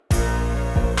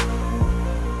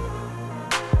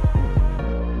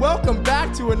welcome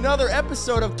back to another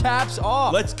episode of Caps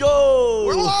Off. Let's go!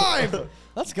 We're live!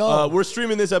 Let's go. We're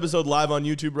streaming this episode live on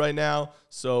YouTube right now.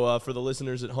 So for the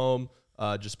listeners at home,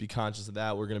 just be conscious of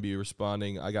that. We're going to be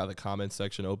responding. I got the comment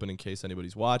section open in case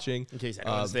anybody's watching. In case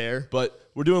anyone's there. But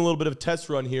we're doing a little bit of a test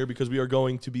run here because we are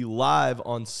going to be live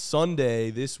on Sunday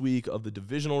this week of the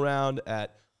Divisional round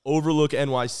at Overlook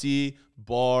NYC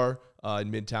Bar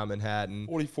in Midtown Manhattan.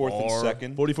 44th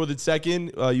and 2nd. 44th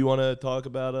and 2nd. You want to talk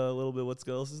about a little bit what's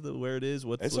where it is?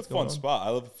 It's a fun spot. I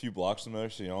live a few blocks from there,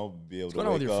 so I'll be able to wake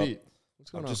up. What's going on with your feet?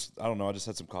 What's going on? I don't know. I just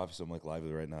had some coffee, so I'm like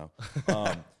lively right now.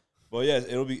 But yeah,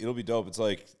 it'll be dope. It's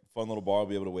like fun little bar. I'll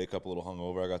be able to wake up a little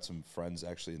hungover. I got some friends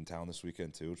actually in town this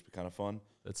weekend too, which will be kind of fun.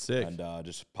 That's sick. And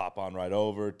just pop on right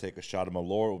over, take a shot of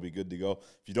Malort. We'll be good to go.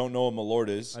 If you don't know what Malort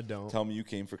is, I don't. Tell me you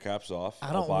came for Caps Off.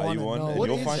 I'll buy you one, know. and What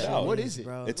you'll is find that? out. What is it?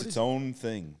 Bro? It's its own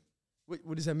thing.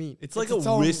 What does that mean? It's like its a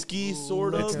own whiskey,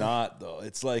 sort of. It's not though.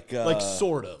 It's like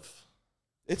sort of.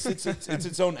 It's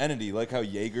its own entity. Like how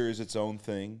Jaeger is its own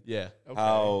thing. Yeah. Okay.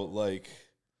 How like.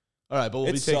 All right, but we'll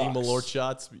It be taking sucks. Malort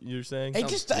shots, you're saying? It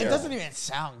just it doesn't even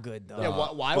sound good though. Yeah,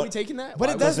 why are we taking that? But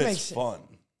Why it does Because make it's sense. fun.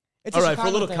 It's All a right, for a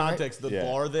Chicago little thing, right? context, the Yeah.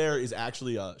 bar there is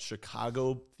actually a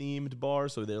Chicago-themed bar,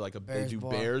 so they're like they Bears do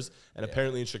bar. bears, and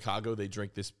apparently in Chicago they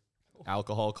drink this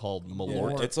alcohol called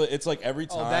Malort. It's like every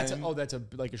time. That's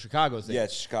like a Chicago thing. Yeah,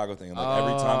 it's a Chicago thing. And like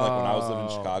every time, like when I was living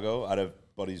in Oh. Chicago, I'd have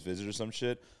buddies visit or some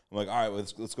shit. I'm like, all right,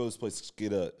 let's go to this place. Let's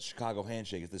get a Chicago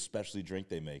handshake. It's this specialty drink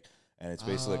they make, and it's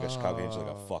basically like a Chicago handshake,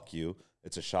 like a fuck you.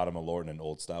 It's a shot of Malort in an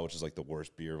old style, which is like the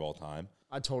worst beer of all time.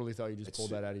 I totally thought you just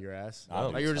pulled that out of your ass. No,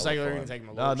 Like you were just like, you're going to take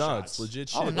Malort No, shots. it's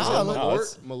legit Oh, shit. no, Is it look- Malort?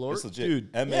 It's Malort? legit.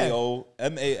 Dude. Malort.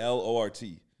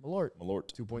 Malort. Malort.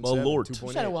 2.7, Malort. 2.8.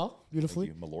 You said it well, Thank beautifully.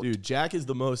 you, Malort. Dude, Jack is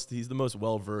he's the most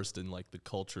well-versed in like the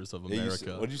cultures of Yeah,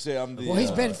 America. what did you say? I'm the. Well,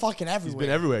 he's been fucking He's everywhere. been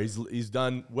everywhere. He's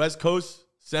done West Coast,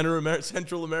 Central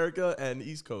America, and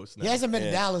East Coast now. He hasn't been to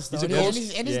Yeah. Dallas though. He's a And coach.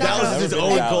 he's Yeah. not Dallas gonna, is his Never own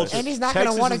been to Dallas. culture. and he's not Texas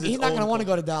gonna want is to. its He's not own gonna want to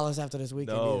culture. go to Dallas after this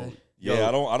weekend No. either. Yeah,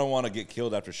 Yo. I don't want to get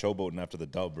killed after showboating after the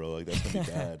dub, bro. Like that's gonna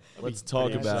be bad. Let's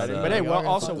talk about exciting. it. But hey, Y'all gonna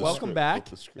also flip the welcome back.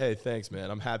 Hey, thanks, man.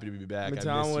 I'm happy to be back. I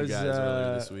Midtown missed you was, guys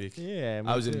earlier this week. Yeah,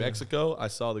 I was in too. Mexico. I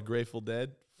saw the Grateful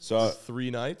Dead. So 3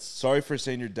 nights. sorry for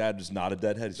saying your dad was not a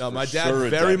deadhead. He's No, for my dad sure a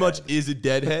very deadhead. much is a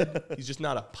deadhead. He's just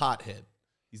not a pothead.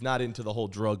 He's not into the whole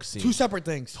drug scene. Two separate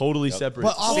things. Totally separate.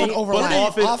 But often But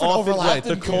overlap. often overlap right.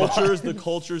 The and combine.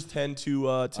 cultures tend to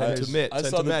I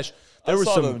saw mesh. I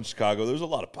saw them in Chicago. There was a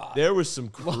lot of pot. There was some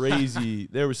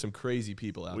crazy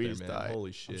people out We there, just man. died. Holy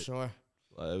I'm shit. sure.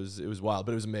 It was wild,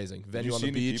 but it was amazing. Venue you on see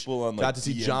the any beach. people on, like, Got to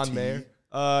see John DMT? Mayer.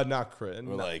 Not Chris.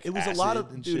 like, it was a lot acid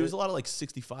of and dude. It was shit? a lot of like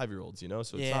 65-year-olds, you know.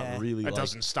 So it's Yeah. not really. That like,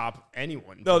 doesn't stop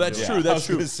anyone. No, from that's doing true. I That's was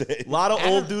true. gonna say. A lot of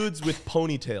old dudes with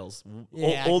ponytails.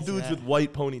 Yeah, I Old can see dudes that. with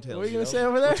white ponytails. What are you know? gonna say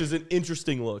over there? Which is an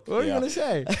interesting look. What are you Yeah. gonna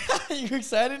say? You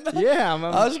excited? Yeah, I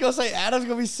was just gonna say Adam's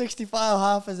gonna be 65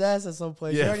 off his ass at some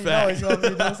place. Yeah, you already fact. know he's gonna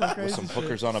be doing some With crazy some shit.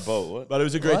 hookers on a boat. What? But it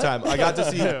was a great What? time. I got to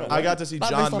see Not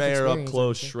based John off Mayer up experience,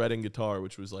 close obviously. shredding guitar,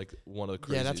 which was like one of the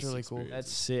craziest. Yeah, that's really cool. experiences.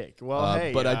 That's sick. Well,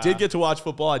 hey, But I did get to watch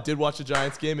football. I did watch the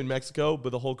Giants game in Mexico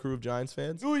with a whole crew of Giants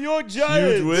fans. New York Huge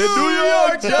Giants. win. New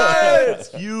York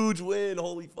Giants. Huge win.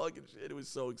 Holy fucking shit. It was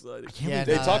so exciting. Yeah,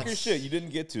 They nah, talk your that's- shit. You didn't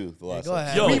get to the last go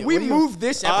ahead. Yo, we What do you- moved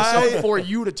this episode I- for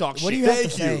you to talk What do shit. you have to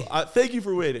Thank you. say? Thank you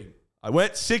for waiting. I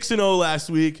went 6-0 last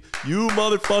week. You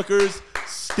motherfuckers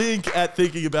stink at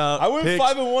thinking about I went picks.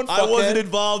 5-1, I wasn't fuckhead.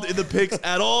 involved in the picks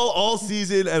at all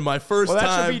season, and my first Well, that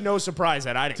should time be no surprise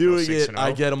that I didn't doing go it, 6-0.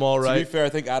 I get them all To be right. fair, I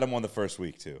think Adam won the first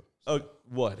week too.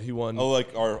 What? He won? Oh,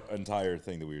 like our entire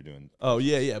thing that we were doing. Oh,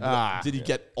 yeah. But did he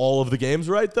get all of the games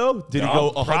right, though? Did he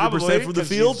No, go 100% probably, from the 'cause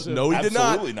field? he's, No, he did not.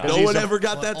 absolutely not. No He's one a- ever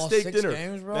got What, that all steak 6 dinner.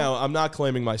 games, bro? Now, I'm not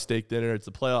claiming my steak dinner. It's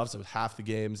the playoffs. It was half the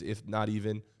games, if not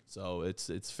even. So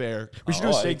it's fair. We should do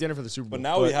Oh, a I- steak dinner for the Super Bowl. But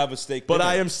now we have a steak. But dinner.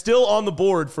 I am still on the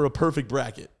board for a perfect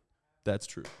bracket. That's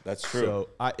true. That's true. So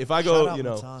if I Shout go, out you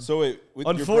know, Matan. So wait, with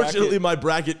your unfortunately, bracket, my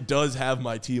bracket does have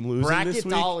my team losing this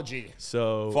week. Bracketology.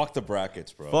 So fuck the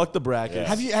brackets, bro. fuck the brackets.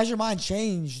 Has your mind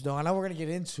changed though? I know we're gonna get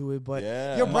into it, but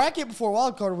Yeah. your bracket before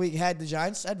wildcard week had the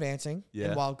Giants advancing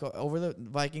Yeah. in wildcard over the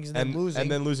Vikings and, And- then losing,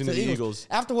 and then losing to the Eagles.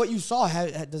 After what you saw, has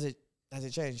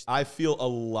it changed? I feel a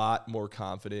lot more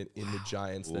confident in the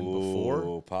Giants than before,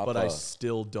 Ooh, Papa. but I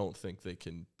still don't think they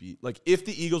can beat. Like, if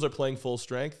the Eagles are playing full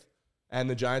strength and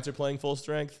the Giants are playing full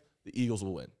strength, the Eagles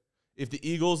will win. If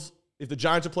the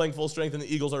Giants are playing full strength and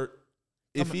the Eagles are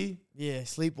iffy, Yeah,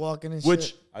 sleepwalking and which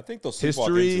shit. I think they'll sleepwalk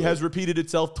history into has it. repeated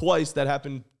itself twice. That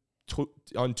happened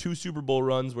on 2 Super Bowl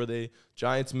runs where the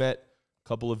Giants met a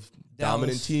couple of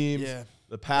dominant Dallas, teams. yeah.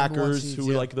 The Number one Packers, seeds, who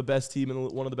were yeah. like the best team in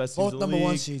one of the best teams Both in the number league.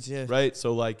 1 seeds, yeah. Right?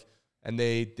 So, like, and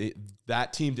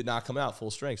that team did not come out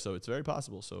full strength, so it's very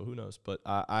possible. So who knows? But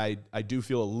I do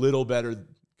feel a little better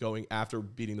going after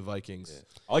beating the Vikings.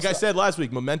 Yeah. Like I said last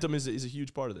week, momentum is a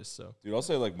huge part of this. So, dude, I'll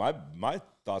say like my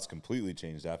thoughts completely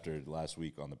changed after last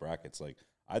week on the brackets. Like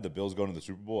I had the Bills going to the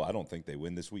Super Bowl. I don't think they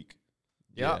win this week.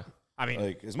 Yeah. I mean,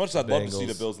 like as much as I'd love to see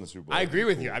the Bills in the Super Bowl. I agree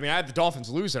with you. I mean, I had the Dolphins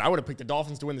losing. I would have picked the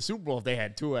Dolphins to win the Super Bowl if they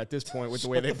had Tua at this point with the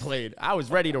way they played. I was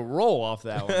ready to roll off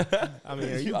that one. I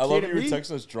mean, are you I love you were me?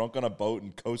 texting us drunk on a boat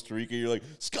in Costa Rica. You're like,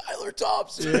 Skylar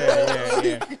Thompson.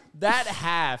 Yeah. That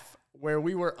half where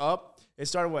we were up, it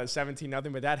started,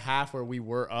 17-0, but that half where we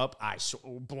were up,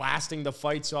 blasting the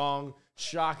fight song,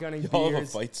 shotgunning Y'all have a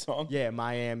beers. fight song? Yeah,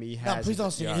 Miami has. No, please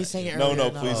don't sing it. He sang it No, earlier.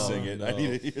 please sing it. No. I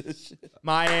need to hear this shit.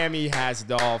 Miami has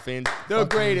Dolphins, the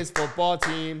greatest football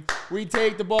team. We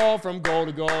take the ball from goal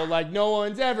to goal like no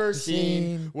one's ever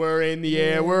seen. We're in the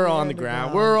air, we're on the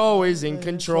ground, we're always in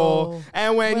control.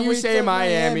 And when you say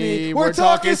Miami, we're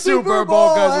talking Super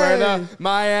Bowl because we're the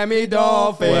Miami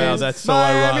Dolphins. Wow, that's so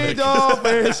Miami ironic.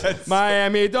 Dolphins,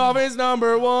 Miami Dolphins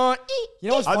 #1. You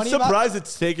know what's I'm funny surprised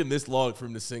it's taken this long for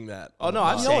him to sing that. Oh no,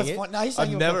 I'm You know saying what's it. funny? No, he's I've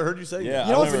singing never heard you say Yeah, that.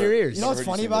 You know I've what's, never- your ears. you know what's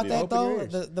never heard funny you sing about the that video. Open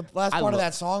though? your ears. The last I part of love-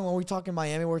 that song when we talking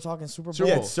Miami, we're talking Super Bowl.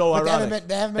 Yeah, it's so But ironic. They haven't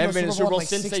They haven't been been in to a Super Bowl like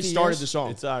since they 60 started years. the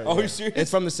song. It's all right. Oh, are you serious?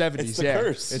 It's from the 70s. It's the yeah,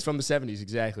 curse. it's from the 70s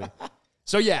exactly.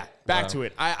 So yeah, back to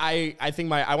it. I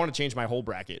think I want to change my whole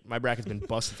bracket. My bracket's been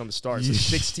busted from the start. So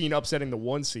 16 upsetting the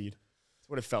 1 seed. That's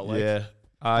what it felt like. Yeah.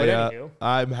 anywho.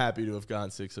 I'm happy to have gone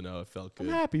 6-0. It felt good.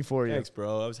 I'm happy for you. Thanks,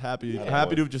 bro. I was happy Yeah,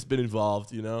 happy boy. to have just been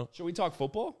involved, you know? Should we talk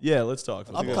football? Yeah, let's talk.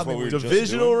 I think that's what we were just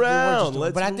Divisional doing. round.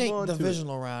 Let's But I move think on to it.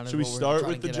 divisional round. Should we is what we're start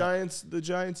trying with to the get at.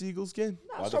 Giants-Eagles game?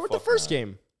 No, Why start the with the fuck first not?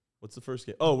 game. What's the first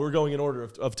game? Oh, we're going in order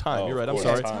of time. Oh, You're right. of I'm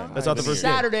course. sorry. Time. That's not the first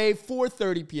game. Saturday,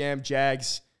 4:30 p.m.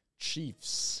 Jags,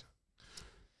 Chiefs.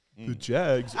 The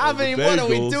Jags. I are the mean, what are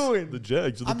we Bengals. doing? The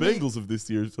Jags are the I mean- Bengals of this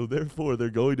year, so therefore they're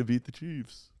going to beat the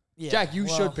Chiefs. Yeah, Jack, you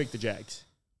well, should pick the Jags.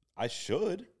 I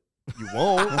should. You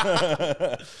won't.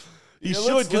 He Yeah,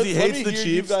 should because he let hates me the hear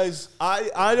you Chiefs. guys.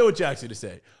 I know what Jack's going to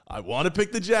say. I want to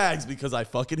pick the Jags because I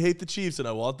fucking hate the Chiefs and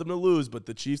I want them to lose, but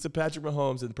the Chiefs have Patrick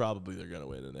Mahomes and probably they're going to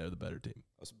win and they're the better team.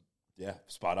 Yeah,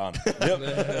 spot on.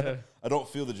 Yep. I don't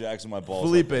feel the Jags in my balls.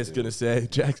 Felipe's going to say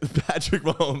Patrick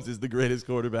Mahomes is the greatest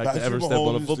quarterback to ever step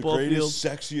on a football the field. greatest,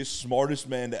 sexiest, smartest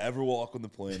man to ever walk on the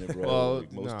planet, bro. Well,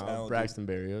 Like, most no, talented. Braxton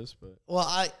Berrios, but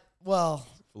Well,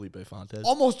 Felipe Fontes.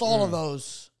 almost all of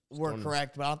those were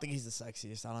correct, but I don't think he's the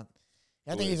sexiest. I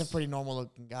think he's a is? pretty normal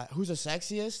looking guy. Who's the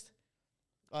sexiest?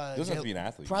 Doesn't have to be an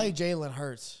athlete. Probably Jalen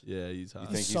Hurts. Yeah, he's You hot.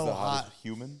 think he's so the hottest hot.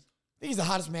 human? I think he's the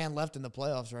hottest man left in the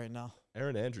playoffs right now.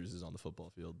 Aaron Andrews is on the football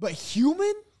field. But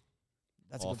human?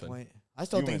 That's a Often. good point. I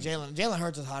still think Human. Jalen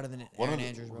Hurts is hotter than One Aaron of the-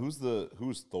 Andrews. Bro.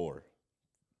 Who's Thor?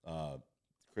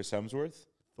 Chris Hemsworth?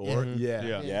 Thor? Mhm. Yeah.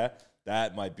 Yeah. Yeah.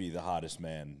 That might be the hottest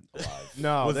man alive.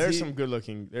 no, Was there's he- some good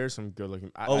looking. There's some good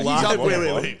looking. Alive? He's up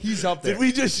there. Wait. He's up there. Did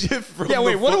we just shift from Yeah,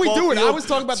 wait, the what are we football doing? I field was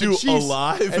talking about the to Chiefs,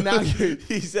 alive? and now you-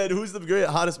 he said, who's the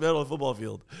hottest man on the football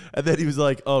field? And then he was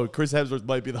like, oh, Chris Hemsworth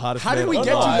might be the hottest How man. did we No,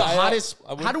 get no, to I- the I- hottest?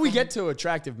 I went How do we from- get to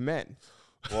attractive men?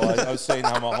 Well, I was saying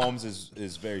how Mahomes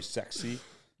is very sexy.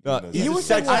 He's You a were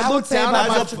saying sexy- what I would say down about at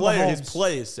As a Patrick player, his Mahomes.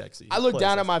 play is sexy. I His looked play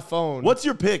down is at my sexy. phone. What's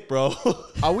your pick, bro?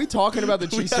 Are we talking about the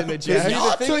Chiefs and the have a Jags?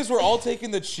 pick. The thing is, we're all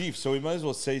taking the Chiefs, so we might as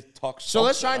well talk. So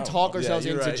let's try and something. talk I don't know. ourselves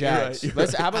you're into right, you're right, Jags. you're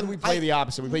Let's. right. How about we play the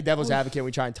opposite? We play devil's advocate and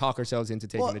we try and talk ourselves into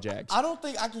taking Well, the Jags. I don't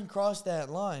think I can cross that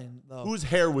line, though. Whose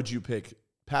hair would you pick?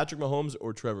 Patrick Mahomes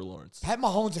or Trevor Lawrence? Pat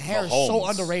Mahomes' hair is so Mahomes.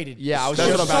 underrated. Yeah, I was That's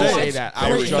just what I'm about to saying. say that. Great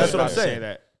I was hair. just That's what about I'm to say saying.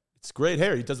 that. It's great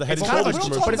hair. He does the Head It's and kind of Shoulders like, we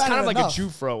don't commercial. but it's talk kind of about like it a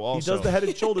enough. Jufro He also. does the Head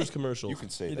and Shoulders commercial. You can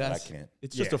say He that. does. I can't.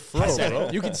 It's Yeah. just a fro, bro.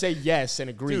 You can say yes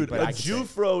and agree, Dude, but a I can say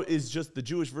Jufro is just the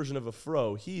Jewish version of a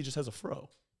fro. He just has a fro.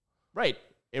 right.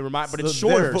 But So it's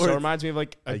shorter, therefore so it it's- reminds me of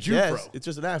like a I guess Jufro. it's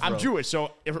just an afro. I'm Jewish,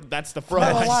 so that's the fro.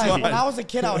 I'm not gonna I lie, see. when I was a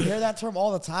kid, I would hear that term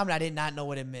all the time, and I did not know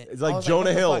what it meant. It's I like was Jonah what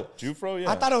the Hill. fuck? Jufro, yeah.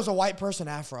 I thought it was a white person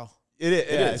afro. It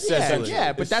is. Essentially.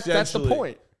 Yeah, but that's the Essentially.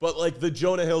 point. But like the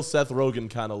Jonah Hill, Seth Rogen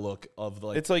kind of look of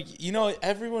like It's like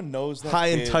everyone knows that high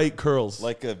and kid, tight curls.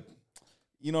 like a.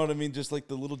 You know what I mean? Just like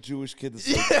the little Jewish kid that's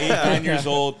like 8, 9 years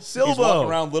old. Silbo. He's walking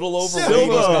around little overweight. Silbo. He's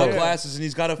got Yeah. glasses and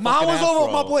he's got a Mine fucking was afro.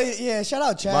 over my boy. Yeah, shout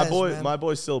out Chaz. my man.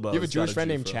 boy Silbo. You have a is Jewish not friend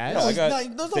named Jufro. Chaz? Yeah, I got there's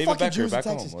no David fucking Becker Jews in back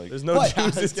home. Texas. Like, There's no But-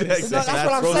 Jews in Texas. that's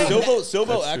what I'm saying. Silbo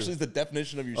That's actually true. is the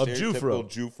definition of your Of stereotypical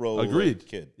Jufro. Jufro Agreed.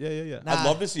 kid. Yeah. Nah. I'd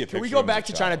love to see a picture. Can we go of him back as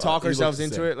to a trying to child. talk He looks ourselves the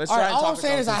into same. it? Let's All try right, and all talk I'm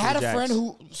saying is I ourselves had a into the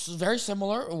friend Jags. who was very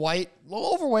similar, white, a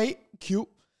little overweight, cute.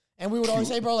 And we would always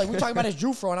say, bro, like, we talking about his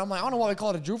Jufro. And I'm like, I don't know why we call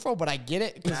it a Jufro, but I get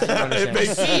it. 'Cause It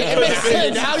makes it makes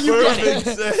sense. Now you get it.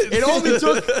 Perfect sense. It only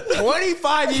took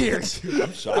 25 years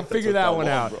I'm shocked to that figure took that one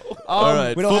long, out. bro. All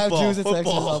right, We don't football, have Jews in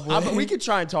Texas. football. Subway. We could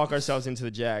try and talk ourselves into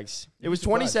the Jags. It was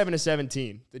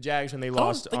 27-17. The Jags when they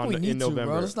lost I don't think we need in to,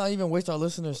 November. bro. Let's not even waste our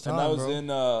listeners' time, And that was bro. in.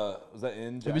 Was that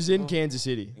in? It was in Jacksonville? Kansas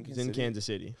City. In It was in Kansas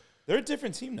City. They're a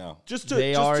different team now.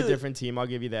 They are a different team. I'll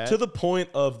give you that. To the point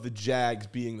of the Jags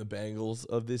being the Bengals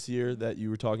of this year that you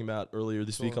were talking about earlier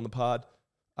this week on the pod,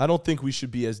 I don't think we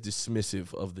should be as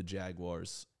dismissive of the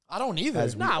Jaguars. I don't either.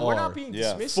 As Nah, we we're are. not being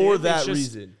Yeah. dismissive. For It's that just-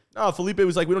 reason. No, Felipe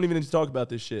was like, we don't even need to talk about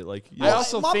this shit. Like, I yeah,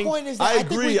 also my think point is that I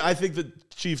think agree. we- I think the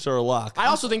Chiefs are a lock. I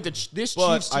also think that this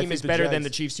But Chiefs I team think is the better than Jags- the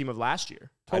Chiefs team of last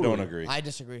year. I don't Totally. agree. I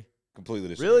disagree. Completely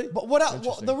disagree. Really?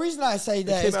 But the reason I say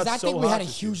that came is because out I think so we had hot a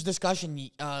this year. huge discussion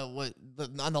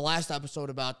on the last episode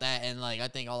about that, and like I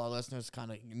think all our listeners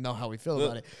kind of know how we feel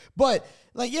about it. But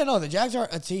like the Jags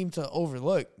aren't a team to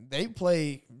overlook. They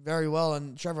play very well,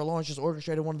 and Trevor Lawrence just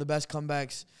orchestrated one of the best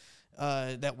comebacks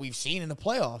that we've seen in the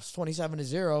playoffs,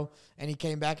 27-0, and he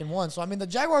came back and won. So I mean, the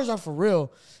Jaguars are for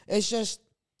real. It's just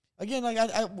again, like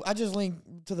I just lean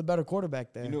to the better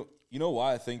quarterback there. You know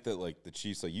why I think that like the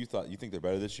Chiefs, like you think they're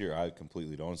better this year? I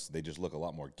completely don't. They just look a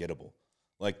lot more gettable.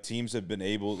 Like teams have been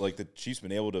able, like the Chiefs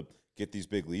been able to get these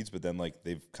big leads, but then like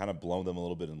they've kind of blown them a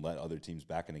little bit and let other teams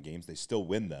back into games. They still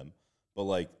win them, but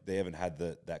like they haven't had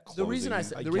that closing. The reason I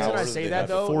power say they that had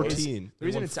though, before. 14. the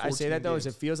reason They won I say that though is 14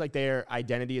 it feels like their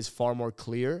identity is far more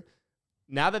clear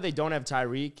now that they don't have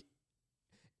Tyreek.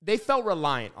 They felt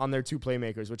reliant on their two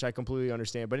playmakers, which I completely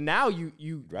understand. But now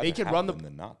You'd rather they could have run the. them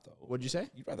than not though. What'd you say?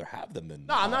 You'd rather have them than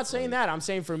No, I'm not saying that. I'm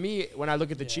saying for me, when I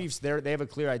look at the Chiefs, they have a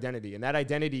clear identity, and that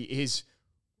identity is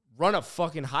run a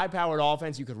fucking high-powered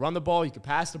offense. You could run the ball, you could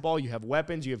pass the ball, you have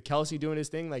weapons, you have Kelsey doing his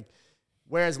thing. Like,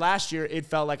 whereas last year it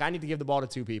felt like I need to give the ball to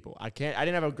two people. I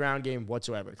didn't have a ground game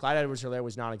whatsoever. Clyde Edwards-Helaire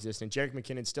was non-existent. Jerick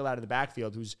McKinnon's still out of the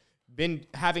backfield, who's been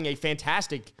having a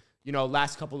fantastic,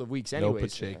 last couple of weeks.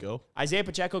 Anyways, No Pacheco. Isaiah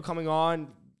Pacheco coming on.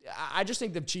 I just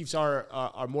think the Chiefs are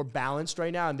more balanced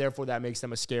right now, and therefore that makes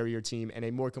them a scarier team and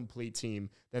a more complete team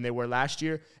than they were last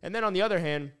year. And then on the other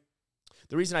hand,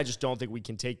 the reason I just don't think we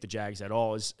can take the Jags at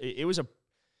all is it was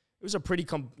a pretty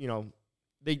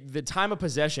the time of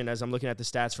possession, as I'm looking at the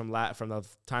stats from the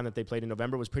time that they played in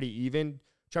November, was pretty even.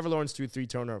 Trevor Lawrence threw 3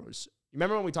 turnovers. You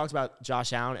remember when we talked about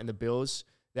Josh Allen and the Bills?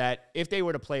 That if they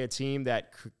were to play a team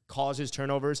that causes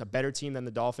turnovers, a better team than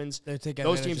the Dolphins,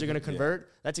 those teams are going to convert. Yeah.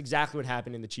 That's exactly what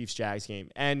happened in the Chiefs-Jags game.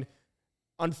 And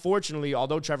unfortunately,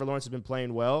 although Trevor Lawrence has been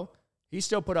playing well, he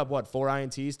still put up, 3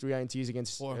 INTs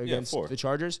against the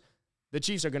Chargers? The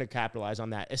Chiefs are going to capitalize on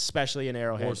that, especially in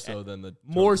Arrowhead.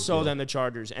 More so than the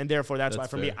Chargers. And therefore, that's why,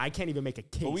 for me, fair. I can't even make a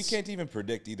case. But we can't even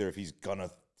predict either if he's going to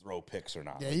throw picks or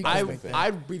not. Yeah, you I guys put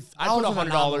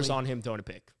 $100 on him throwing a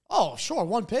pick. Oh, sure,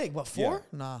 1 pick, but 4? Yeah.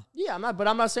 Nah. Yeah, I'm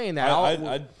not saying that.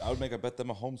 I would make a bet that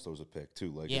Mahomes throws a pick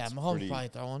too. Like Yeah, it's Mahomes pretty, probably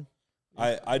throw one.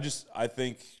 I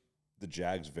think the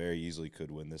Jags very easily could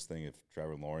win this thing if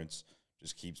Trevor Lawrence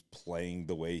just keeps playing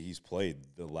the way he's played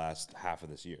the last half of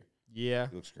this year. Yeah.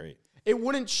 He looks great. It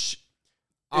wouldn't.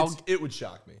 It would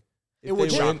shock me. It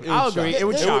would shock me. I'll agree. It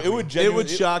would shock me. It would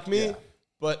shock me. Yeah.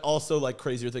 But also, like,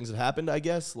 crazier things have happened, I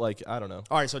guess. Like, I don't know.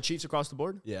 All right, so Chiefs across the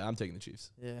board? Yeah, I'm taking the Chiefs.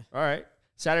 Yeah. All right.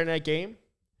 Saturday night game.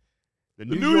 The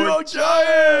New York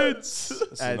Giants! This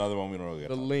is another one we don't really get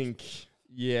The to talk link.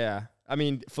 Yeah. I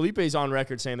mean, Felipe's on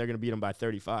record saying they're going to beat them by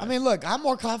 35. I mean, look, I'm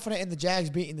more confident in the Jags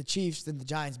beating the Chiefs than the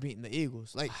Giants beating the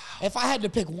Eagles. Like, if I had to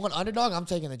pick one underdog, I'm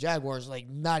taking the Jaguars, like,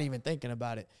 not even thinking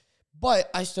about it.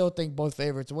 But I still think both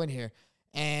favorites win here.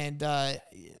 And, I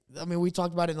mean, we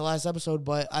talked about it in the last episode,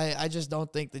 but I just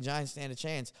don't think the Giants stand a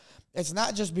chance. It's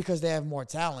not just because they have more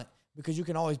talent, because you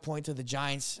can always point to the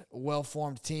Giants'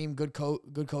 well-formed team, good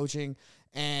coaching,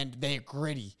 and they're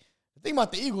gritty. The thing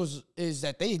about the Eagles is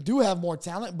that they do have more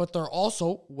talent, but they're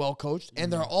also well-coached,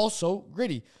 and they're also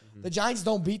gritty. The Giants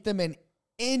don't beat them in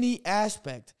any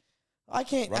aspect. I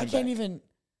can't even...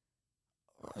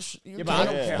 Yeah, but I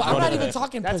don't care. But I'm not even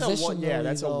talking position.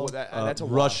 That's a rushing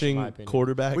wash, in my opinion.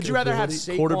 quarterback. Would you rather have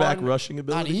ability, Saquon? quarterback rushing Not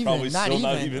ability? even. Probably Not still even.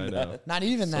 not even I know. that. Not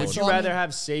even that. Would you rather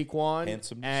have Saquon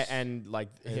Handsomeness. and like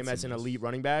him as an Handsomeness. elite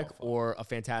running back, or a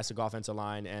fantastic offensive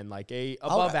line and like a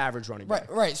above average running back?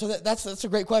 Right. So that's a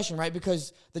great question, right?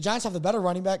 Because the Giants have the better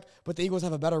running back, but the Eagles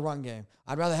have a better run game.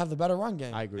 I'd rather have the better run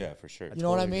game. I agree. Yeah, for sure. You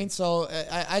know what I mean? So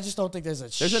I just don't think there's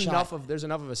a There's shot. enough of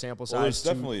a sample size. Well, there's to-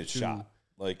 definitely a to- shot.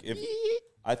 Like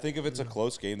I think if it's a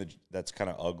close game that's kind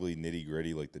of ugly, nitty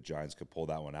gritty, like the Giants could pull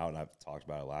that one out, and I've talked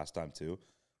about it last time too.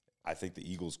 I think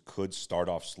the Eagles could start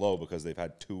off slow because they've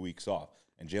had 2 weeks off,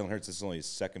 and Jalen Hurts is only his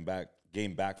second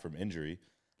game back from injury.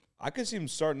 I could see him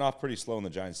starting off pretty slow and the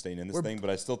Giants staying in this thing,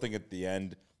 but I still think at the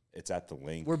end it's at the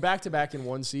link. We're back to back in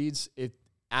 1 seeds.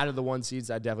 Out of the 1 seeds,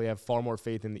 I definitely have far more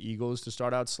faith in the Eagles to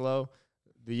start out slow.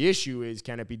 The issue is,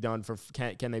 can it be done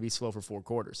can they be slow for 4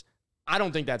 quarters? I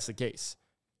don't think that's the case.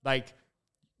 Like,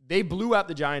 they blew out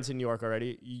the Giants in New York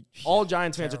already. All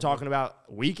Giants fans are talking about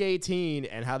Week 18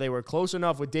 and how they were close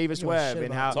enough with Davis Webb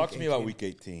and how. Talk to me about Week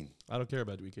 18. I don't care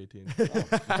about Week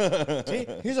 18. See,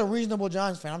 he's a reasonable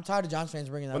Giants fan. I'm tired of Giants fans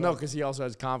bringing that Well, no, up. because he also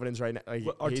has confidence right now. Like,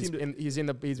 Our he's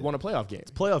won a playoff game.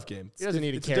 Playoff game. He doesn't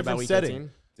need to It's care a about different Week setting.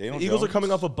 18. Daniel The Eagles are Jones,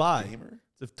 coming off a bye. gamer?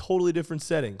 It's a totally different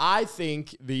setting. I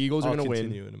think the Eagles are I'll going to win.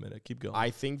 continue in a minute. Keep going.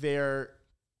 I think they're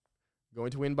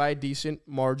going to win by a decent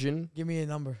margin, Give me a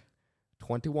number.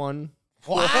 21.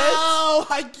 Wow!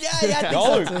 I think Y'all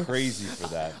so are too. crazy for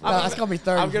that. No, that's gonna be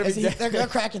 30. I'm gonna be They're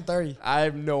cracking 30. I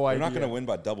have no They're idea. not going to win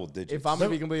by double digits. If I'm going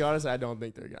to be completely honest, I don't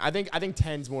think they're going to. I think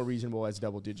 10's more reasonable as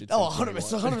double digits. Oh, than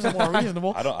 100%, 21. 100% more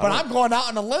reasonable. I don't- but I'm going out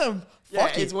on a limb. Yeah,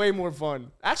 Fuck it's it. way more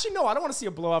fun. Actually, no, I don't want to see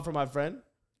a blowout from my friend.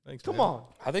 Thanks, Come man. on.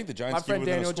 I think the Giants My friend keep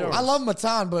it within a Daniel score. Jones. I love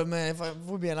Matan, but man, if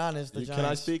we're being honest, the Can Giants.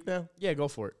 I speak now? Yeah, go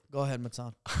for it. Go ahead,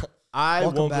 Matan. I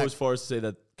Welcome won't back. go as far as to say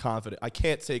that I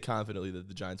can't say confidently that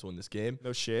the Giants win this game.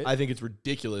 No shit. I think it's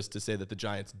ridiculous to say that the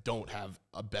Giants don't have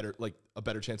a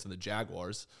better chance than the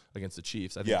Jaguars against the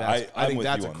Chiefs. I think Yeah, I'm think with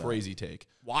that's you a on that. crazy take.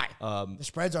 Why? The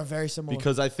spreads are very similar.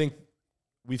 Because I think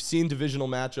we've seen divisional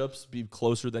matchups be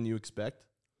closer than you expect.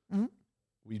 Mhm.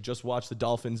 We just watched the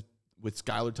Dolphins with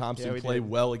Skylar Thompson Yeah, we play did.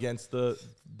 well against the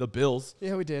Bills.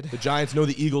 Yeah, we did. The Giants know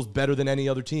the Eagles better than any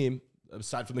other team,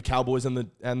 aside from the Cowboys and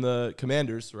the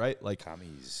Commanders, right? Like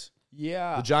Commies.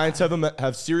 Yeah. the Giants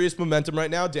have serious momentum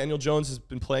right now. Daniel Jones has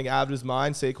been playing out of his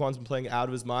mind. Saquon's been playing out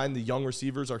of his mind. The young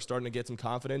receivers are starting to get some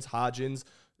confidence. Hodgins,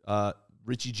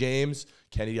 Richie James,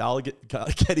 Kenny Galladay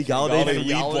Galladay,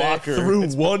 lead blocker. threw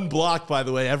one block, by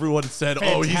the way. Everyone said,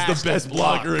 oh, he's the Fantastic best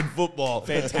block. blocker in football.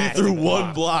 Fantastic He threw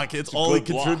one block. block. It's all he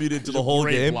good block. contributed to He's the a whole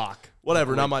great game. block.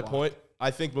 Whatever, Great not my block. point.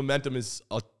 I think momentum is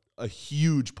a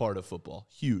huge part of football.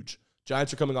 Huge.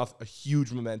 Giants are coming off a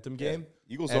huge momentum game.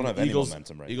 Eagles And don't have any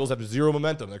momentum right Eagles have zero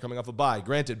momentum. They're coming off a bye.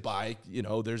 Granted, bye,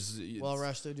 there's well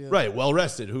rested, yeah. right, well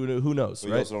rested. Who knows, now.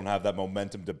 We right? also don't have that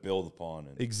momentum to build upon.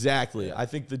 And Exactly. I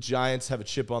think the Giants have a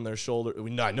chip on their shoulder.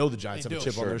 I know the Giants have a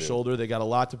chip on Sure their do. shoulder. They got a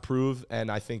lot to prove, and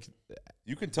I think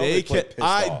you can tell they play pissed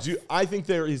off. I think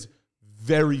there is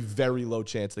very, very low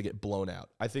chance they get blown out.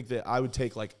 I think that I would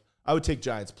take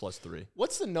Giants +3.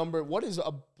 What's the number? What is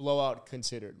a blowout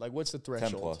considered? Like, what's the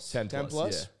threshold? 10+. 10 10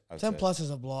 plus? Yeah. I'd 10 say. plus is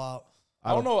a blowout.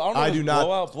 I don't know. I do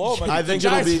not. Blowout. I think The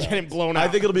it'll Giants be are getting blown I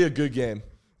out. think it'll be a good game.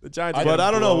 The Giants. But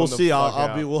I don't know. We'll see.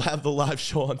 I'll We'll have the live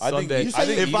show on I think Sunday. you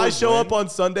say If I Eagles show win. up on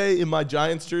Sunday in my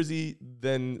Giants jersey,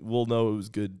 then we'll know it was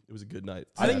good. It was a good night.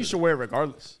 I think you should wear it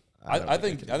regardless. I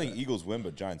think Eagles win,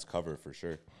 but Giants cover for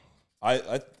sure.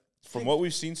 From what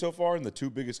we've seen so far in the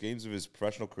 2 biggest games of his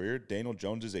professional career, Daniel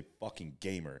Jones is a fucking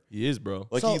gamer. He is, bro.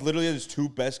 Like So- he literally had his 2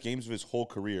 best games of his whole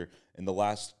career in the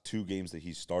last 2 games that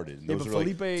he started. And Yeah, those but were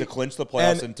like Felipe- to clinch the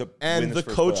playoffs and to win and his the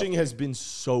first coaching playoff has game. been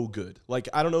so good. Like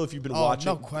I don't know if you've been Oh, watching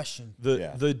no question.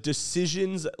 the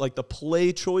decisions, like the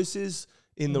play choices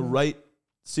in the right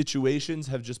situations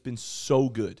have just been so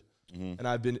good, and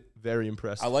I've been very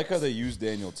impressed. I like how they use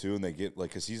Daniel too, and they get like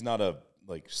because he's not a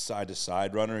like side to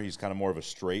side runner. He's kind of more of a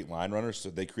straight line runner.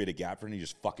 So they create a gap for him, and he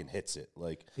just fucking hits it.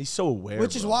 Like He's so aware,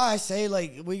 Which is bro. why I say,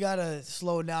 like, we got to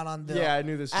slow down on the. Yeah, I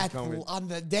knew this was coming. On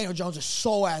the Daniel Jones is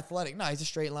so athletic. No, he's a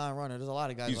straight line runner. There's a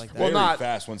lot of guys he's like that. very not-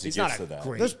 fast once he he's gets not to a that.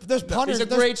 great- There's punters. He's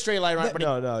a great straight line runner, but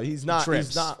No, he's not. trips.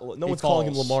 He's not. No He one's calling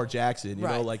him falls. Lamar Jackson. You know,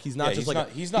 Right. like he's not Yeah, just he's like not-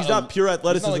 he's not not pure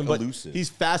athleticism, like but elusive. he's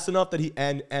fast enough that he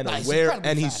and Nah, he's aware incredibly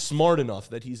and he's fast. smart enough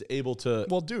that he's able to.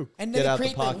 Well, do. And Get then out they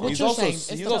the create pocket. what He's you're also saying. It's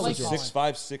he's the also play calling. 6'5",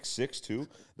 6'6" too.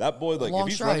 That boy, like Long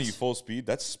if he's running strides. you full speed,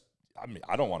 that's. I mean,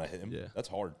 I don't want to hit him. Yeah. That's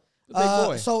hard. The big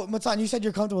boy. So, Matan, you said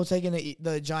you're comfortable taking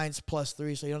the Giants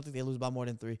 +3, so you don't think they lose by more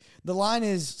than 3. The line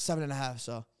is 7.5,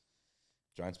 so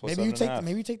Giants plus maybe you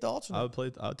 7.5. take the alternate. I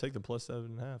would take the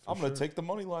 +7.5. I'm gonna take the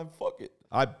money line. Fuck it.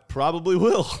 I probably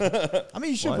will. I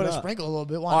mean, you should Why put a not? sprinkle a little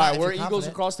bit. Why All not? right, if we're you're Eagles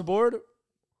confident? across the board.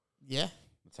 Yeah.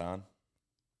 Matan.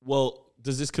 Well,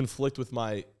 does this conflict with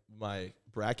my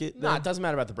bracket? Nah, then? it doesn't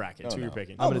matter about the bracket. It's No, who you're no.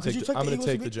 picking. Oh, I'm gonna because take. you took I'm the gonna Eagles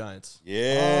take to the beat- Giants.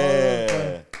 Yeah.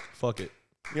 okay. Fuck it.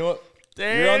 You know what?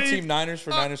 You're on Dave, Team Niners for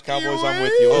Niners you Cowboys. I'm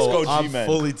with you. Let's Oh, go I'm G-Men.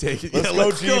 fully taking. Let's yeah, go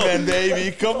let's G-Men,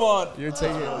 baby. Come on. You're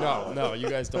taking no. You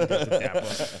guys don't get the Tampa.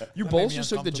 You That made both me just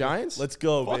took the uncomfortable. Giants. Let's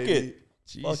go, Fuck baby. it.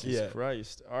 Jesus yeah.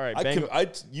 Christ! All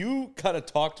right, You kind of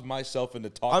talked myself into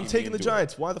talking. I'm me taking the into it.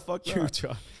 Giants. Why the fuck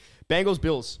not? Bengals,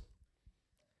 Bills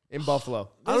in Buffalo.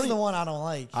 This is the one I don't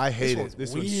like. I hate one's it.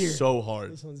 This weird. one's so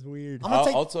hard. This one's weird. I'm gonna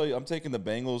take. I'll tell you, I'm taking the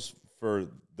Bengals for.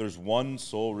 There's one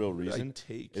sole real reason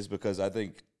take? is because I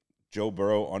think Joe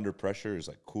Burrow under pressure is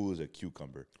like cool as a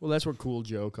cucumber. Well, that's where Cool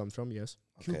Joe comes from. Yes.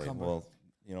 Okay, Cucumber. well,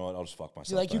 you know what? I'll just fuck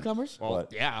myself. You like then. cucumbers? Well,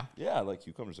 But- yeah. Yeah, I like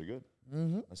cucumbers. Are good.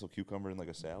 Mm-hmm. Nice little cucumber in like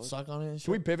a salad. Suck on it. And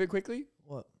Should we shit. pivot quickly?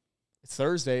 What? It's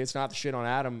Thursday. It's not the shit on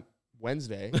Adam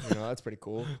Wednesday. That's pretty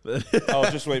cool. Oh,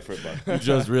 just wait for it, bud. You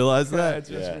just realized I that?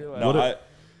 just Yeah. realized. No, What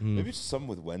maybe it's something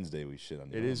with Wednesday we shit on.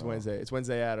 You. It I don't is know. Wednesday. It's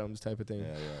Wednesday Adams type of thing. Yeah,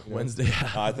 yeah. Wednesday. No,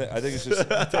 I think it's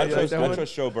just I like that one?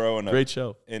 trust Joe Burrow Great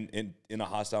show. in a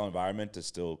hostile environment to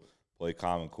still play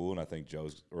calm and cool, and I think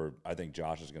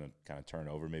Josh is gonna kind of turn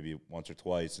over maybe once or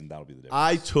twice, and that'll be the difference.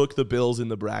 I took the Bills in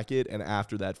the bracket, and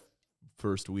after that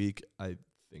first week, I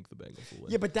think the Bengals will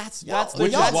win. Yeah, but that's Which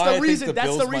is the why I think reason. the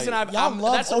That's the Bills reason might- Y'all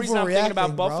love that's the reason I'm thinking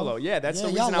about overreacting, bro. Buffalo. Yeah, that's the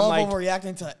y'all reason I'm love like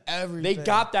overreacting to everything. they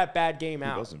got that bad game Who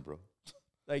out. doesn't, bro?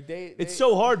 Like It's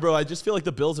so hard, bro. I just feel like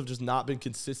the Bills have just not been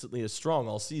consistently as strong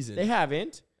all season. they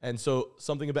haven't. And so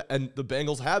something about and the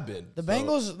Bengals have been. The So,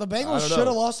 Bengals I don't should have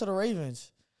know. lost to the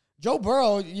Ravens. Joe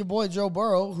Burrow, your boy Joe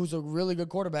Burrow, who's a really good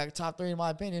quarterback, top 3 in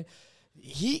my opinion,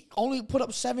 he only put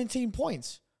up 17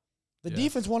 points. The Yeah.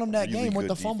 defense won him that Really game with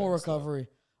good the fumble defense, though. recovery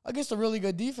against a really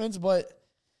good defense. But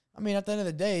I mean, at the end of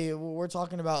the day, we're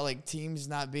talking about like teams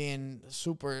not being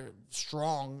super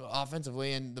strong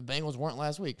offensively, and the Bengals weren't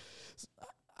last week.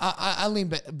 I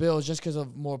lean Bills just because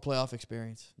of more playoff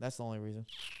experience. That's the only reason.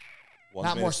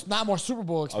 Not more Super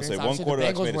Bowl I'll experience. say one Obviously, the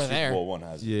quarterback's Bengals made a were Super there. Bowl, one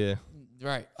hasn't. Yeah.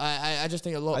 Right. I just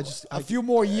think a I few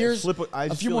more years. I A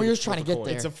just few feel more like years it's trying to flip a get coin.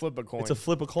 there. It's a flip a coin. It's a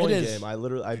flip a coin It is. game. I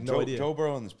have no idea. Joe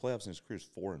Burrow in his playoffs in his career is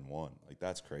 4-1. Like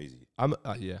that's crazy. I'm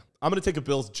gonna take a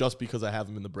Bills just because I have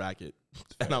them in the bracket,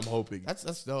 and I'm hoping.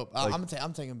 That's dope. Like-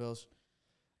 I'm taking Bills.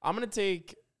 I'm gonna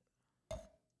take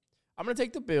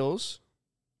the Bills,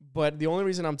 but the only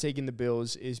reason I'm taking the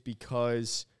Bills is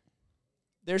because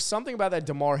there's something about that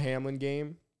DeMar Hamlin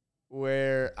game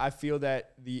where I feel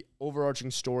that the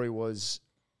overarching story was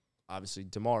obviously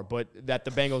DeMar, but that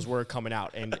the Bengals were coming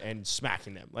out and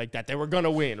smacking them, like that they were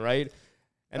gonna win, right?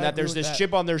 And I that agree there's with this that.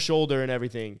 chip on their shoulder and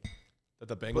everything. That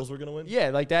the Bengals were gonna win. Yeah,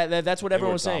 like that's what They everyone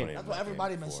were was saying. dominating. That's what that game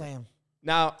everybody been before. saying.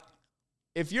 Now,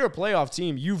 if you're a playoff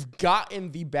team, you've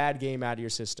gotten the bad game out of your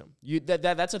system.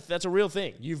 That's a real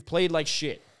thing. You've played like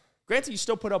shit. Granted, you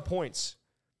still put up points.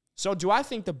 So do I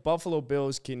think the Buffalo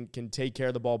Bills can take care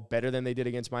of the ball better than they did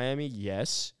against Miami?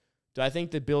 Yes. Do I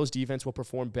think the Bills defense will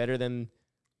perform better than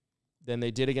they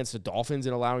did against the Dolphins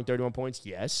in allowing 31 points?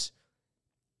 Yes.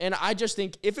 And I just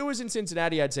think if it was in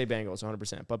Cincinnati, I'd say Bengals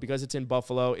 100%. But because it's in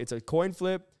Buffalo, it's a coin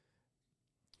flip.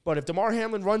 But if DeMar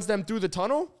Hamlin runs them through the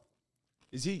tunnel,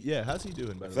 Is he? Yeah. How's he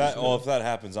doing? If that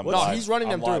happens, I'm No, live- he's running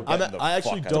them I'm live through. betting the I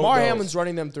actually fuck don't out DeMar of it. know. Hamlin's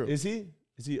running them through. Is he?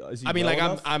 Is he? I mean, well like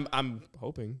enough? I'm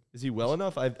hoping. Is he well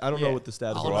enough? I don't Yeah. know what the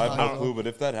status. I Bro, don't I are. have know. no clue, but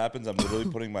if that happens, I'm literally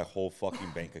putting my whole fucking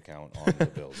bank account on the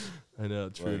Bills. I know.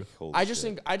 True. Like, holy I just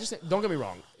shit. think, don't get me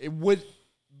wrong. It would,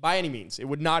 by any means, it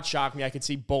would not shock me. I could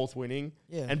see both winning.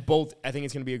 Yeah. And both, I think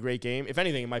it's going to be a great game. If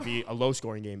anything, it might be a low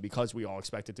scoring game because we all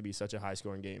expect it to be such a high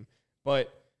scoring game.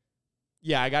 But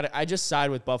yeah, I just side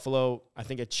with Buffalo. I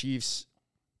think a Chiefs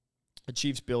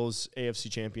Bills AFC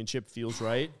championship feels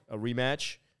right. A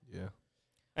rematch. Yeah.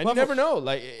 And Whoever- you never know.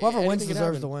 Like Whoever wins anything could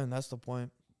deserves happen. to win. That's the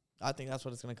point. I think that's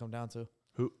what it's going to come down to.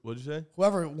 Who? What'd you say?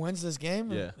 Whoever wins this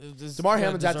game, Yeah. DeMar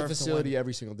Hamlin's at the deserves to win. facility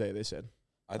every single day, they said.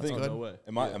 I think, Oh, no way.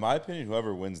 in my opinion,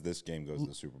 whoever wins this game goes to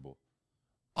the Super Bowl.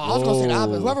 Oh, I was going to say the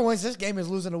opposite. Whoa. Whoever wins this game is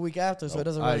losing the week after, so it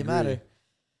doesn't I really agree. matter.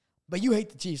 But you hate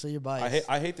the Chiefs, so you're biased.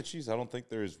 I hate the Chiefs. I don't think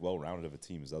they're as well rounded of a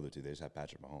team as the other two. They just have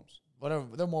Patrick Mahomes. Whatever,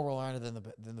 they're more well-rounded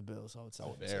than the Bills, I would say. I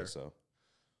wouldn't Fair. say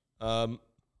so.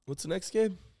 What's the next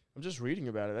game? I'm just reading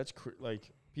about it. That's like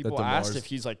people DeMar's- asked if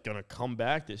he's like gonna come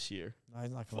back this year. No,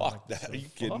 he's not coming Fuck back. that. Are you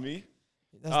kidding me?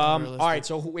 That's not All realistic. right.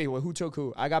 So who took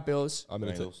who? I got Bills. I'm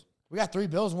gonna take. Bengals. We got 3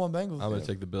 Bills, 1 Bengals. I'm gonna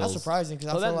take the Bills. That's surprising because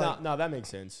I So feel that like. no, that makes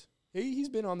sense. He's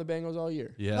been on the Bengals all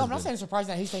year. Yeah. No, I'm not saying it's surprising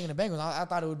that he's taking the Bengals. I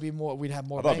thought it would be more. We'd have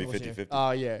more I thought it'd Bengals be here. 50-50.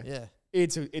 Oh yeah. Yeah,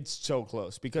 It's so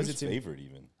close because Who's it's in favored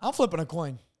even? I'm flipping a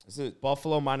coin. Is it?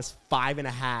 Buffalo minus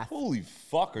 5.5. Holy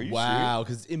fuck! Are you Wow,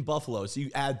 because in Buffalo, so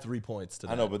you add 3 points to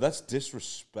that. serious? I know, but that's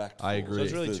disrespectful. I agree. So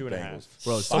it's really to the 2.5. Bengals.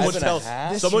 Bro, Five someone and a tell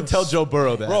half? Joe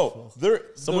Burrow that. Bro,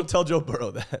 Someone tell Joe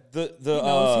Burrow that. the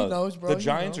He knows, bro. The He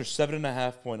Giants knows. are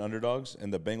 7.5 point underdogs,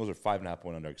 and the Bengals are 5.5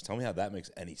 point underdogs. Tell me how that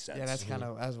makes any sense. Yeah, that's kind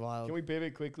of as wild. Can we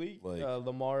pivot quickly? Like-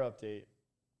 Lamar update.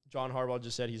 John Harbaugh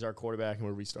just said he's our quarterback and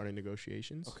we're restarting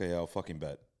negotiations. Okay, I'll fucking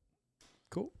bet.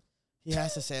 Cool. He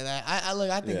has to say that.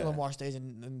 I think Yeah. Lamar stays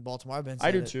in Baltimore. I've been. I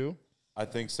do saying it. too. I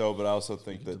think so, but I also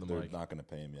think Speaking to that the they're mic. not going to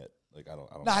pay him yet. Like I don't.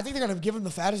 No, I think they're gonna give him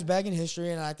the fattest bag in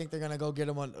history, and I think they're gonna go get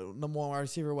him a number 1 wide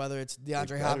receiver, whether it's DeAndre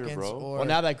better, Hopkins bro. or. Well,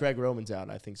 now that Greg Roman's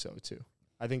out, I think so too.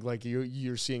 I think like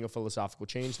you're seeing a philosophical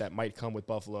change that might come with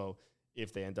Buffalo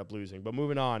if they end up losing. But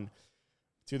moving on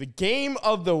to the game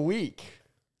of the week,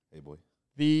 Hey boy.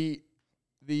 the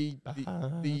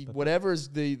whatever's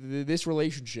this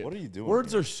relationship. What are you doing?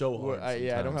 Words here? are so hard.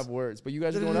 Yeah, I don't have words, but you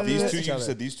guys are going up These against two. each You other.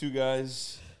 said these two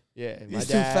guys. Yeah, These my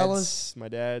two dad's, fellas. my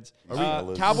dad's.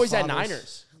 fellas? Cowboys at Fathers.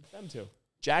 Niners. Them two.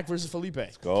 Jack versus Felipe.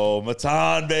 Go,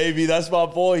 Matan, baby. That's my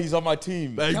boy. He's on my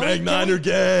team. Bang, Can we- bang, can Niner we-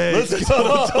 gang. Let's That's go.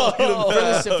 what I'm talking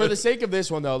about. For the sake of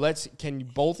this one, though, can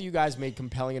both of you guys make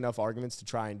compelling enough arguments to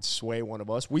try and sway one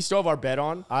of us? We still have our bet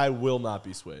on. I will not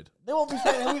be swayed. They won't be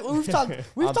saying we've talked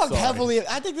I'm sorry. heavily.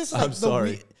 I think this is I'm like the sorry.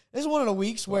 week. This is one of the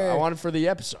weeks where I want it for the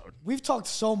episode. we've talked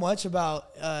so much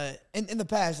about in the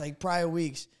past, like prior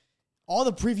weeks. All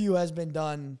the preview has been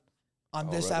done on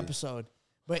this Already. episode,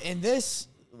 but in this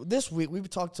week we've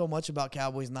talked so much about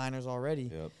Cowboys Niners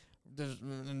already. Yep.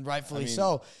 And rightfully I mean-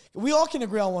 so. We all can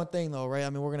agree on one thing, though, right? I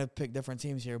mean, we're gonna pick different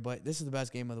teams here, but this is the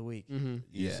best game of the week. Yeah,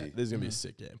 Easy. this is gonna be a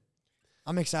sick game.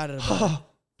 I'm excited about it.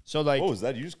 So, like, What was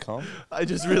that? You just come? I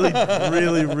just I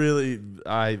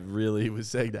really was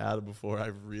saying to Adam before, I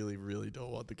really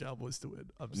don't want the Cowboys to win.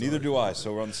 I'm Neither sorry. do I.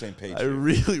 So we're on the same page. I here.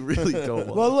 really don't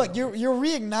want. Well, look, you're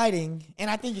reigniting, and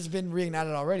I think it's been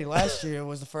reignited already. Last year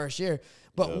was the first year,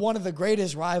 but one of the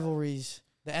greatest rivalries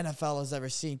the NFL has ever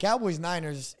seen. Cowboys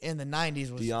Niners in the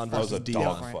 '90s was Deion That was a versus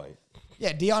dog Dion. fight.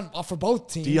 Yeah, Dion for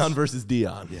both teams. Dion versus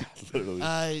Dion. Yeah, literally.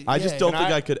 I just don't think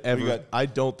I- I could ever. got- I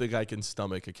don't think I can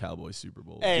stomach a Cowboys Super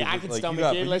Bowl. hey, I can Like,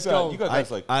 stomach it. Let's go. You got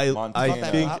guys like I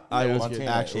Montana, think I will Montana,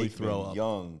 actually Aikman, throw up.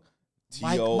 Young,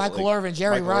 Michael T.O., Irvin,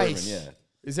 Jerry Michael Rice. Irvin, yeah.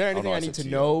 Is there anything know, I I need said to to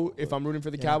you, know but- if I'm rooting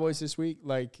for the Cowboys this week?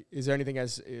 Like, is there anything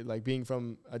as like being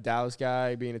from a Dallas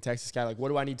guy, being a Texas guy? Like, what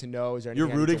do I need to know? Is there anything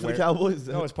You're I need rooting to for the wear? Cowboys?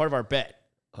 No, it's part of our bet.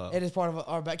 It is part of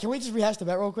our bet. Can we just rehash the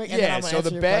bet real quick? And then Yeah, I'm gonna so answer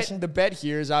the your bet question? the bet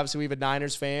here is obviously we have a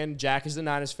Niners fan. Jack is the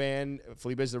Niners fan.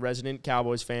 Felipe is the resident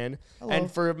Cowboys fan. Hello.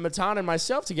 And for Matan and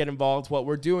myself to get involved, what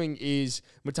we're doing is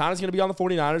Matan is going to be on the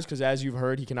 49ers because, as you've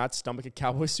heard, he cannot stomach a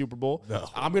Cowboys Super Bowl. No,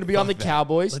 I'm going to be on the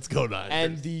Cowboys. Let's go Niners.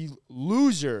 And the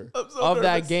loser I'm so of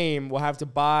that nervous. game will have to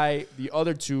buy the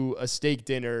other two a steak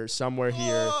dinner somewhere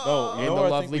here No, you in know the where I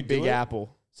think lovely we do Big it?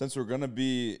 Apple. Since we're gonna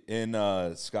be in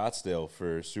Scottsdale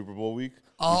for Super Bowl week,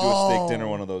 we do a Oh. steak dinner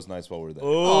one of those nights while we're there.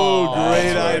 Oh,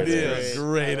 great That's right. idea!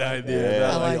 Great idea. Yeah,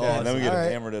 That'd I like be that. and then we get All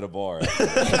right. hammered at a bar.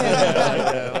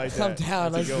 Come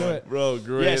down. Let's do it. Bro,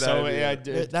 great Yeah, so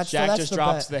idea. so Jack that's just the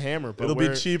drops bet. the hammer. But It'll be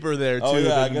we're- cheaper there too Oh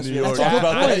yeah, I than guess in we New haven't York. talked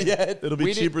about that Wait. yet. It'll be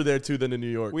We did- cheaper there too than in New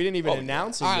York. We didn't even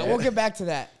announce it All yet. right, we'll get back to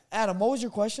that. Adam, what was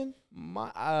your question?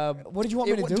 What did you want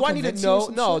me to do? Do I need to Convince you or know?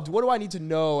 some No. shit? What do I need to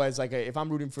know as like if I'm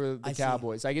rooting for the I see.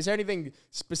 Cowboys? Like, is there anything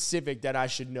specific that I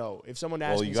should know? If someone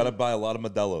asks Well, me, you got to buy a lot of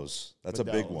Modelo's. That's a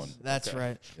big Modelo's. one. That's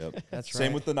right. Yep. That's Same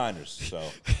right. with the Niners. So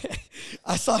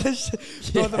I saw this.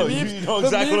 Bro, the Oh, memes, you know the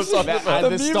exactly what I'm memes- talking about. The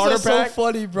The memes starter are so pack?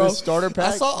 funny, bro. The starter I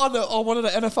pack? saw on one of the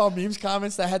NFL memes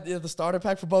comments that had the starter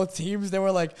pack for both teams. They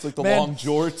were like, it's like the man, long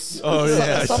jorts. Oh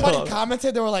yeah, I Somebody saw.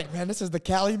 commented, they were like, "Man, this is the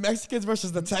Cali Mexicans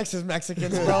versus the Texas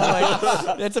Mexicans, bro.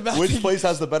 Like, it's about Which to, place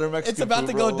has the better Mexican? it's about food,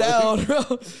 to go bro? down, bro."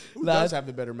 who Nah, does have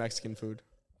the better Mexican food?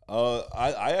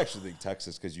 I actually think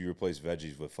Texas because you replace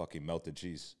veggies with fucking melted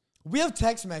cheese. we have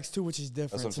Tex-Mex too, which is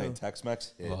That's different what I'm saying. too.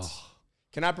 Tex-Mex hits.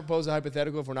 Can I propose a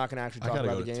hypothetical if we're not going to actually I talk gotta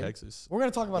about go the to game? Texas. We're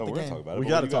gonna talk about No, the we're game. gonna talk about it. We but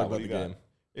got to what do you talk got? about What the do you got? game.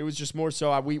 It was just more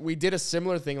so we did a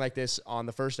similar thing like this on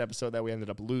the first episode that we ended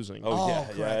up losing. Oh, yeah,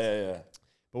 correct. yeah.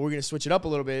 But we're going to switch it up a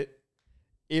little bit.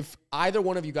 If either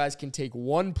one of you guys can take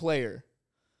one player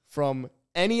from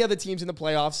any of the teams in the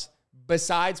playoffs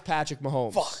besides Patrick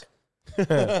Mahomes,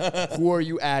 who are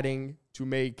you adding to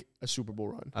make a Super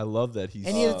Bowl run? I love that he's.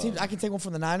 Any other teams? I can take one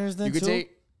from the Niners then You could too.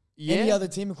 take Any other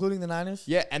team, including the Niners.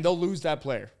 Yeah, and they'll lose that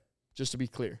player, just to be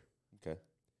clear. Okay.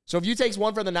 So if you take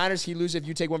one from the Niners, he loses. If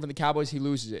you take one from the Cowboys, he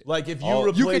loses it. like if you Oh,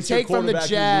 replace You can take your from the quarterback,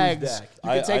 you lose Jags. Dak. You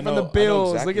can take from know- the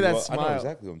Bills. exactly Look at that I know smile.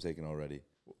 exactly who I'm taking already.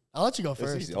 I'll let you go That's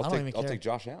first. easy. I don't even I'll care. take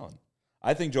Josh Allen.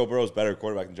 I think Joe Burrow's better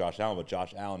quarterback than Josh Allen, but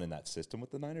Josh Allen in that system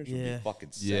with the Niners would Yeah. be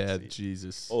fucking sexy. Yeah,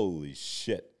 Jesus, Holy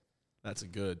shit. that's a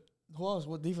good. Who else?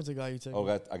 What defensive guy you taking? Oh,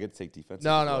 I get to take defense.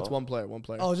 No, as no, well? it's one player. One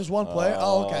player. Oh, just one player.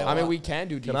 Oh, okay. I mean, we can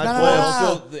do Can defense. I No, no, play? no, no,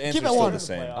 Still, no. the Keep answer's it still one. the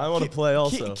same. I want to play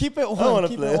also. Keep it one. I want to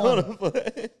keep play. it I one. want to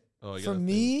play. Oh, you For gotta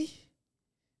me,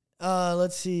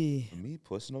 let's see. For me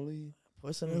personally,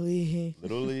 Personally,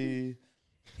 literally,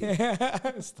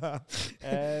 stop.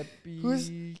 Happy Who's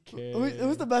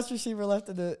the best receiver left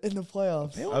in the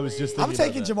playoffs? think. I was just. I'm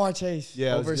Thinking taking about that. Jamar Chase.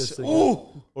 Yeah, I Over was just s- thinking.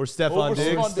 ooh, Or Stephon Over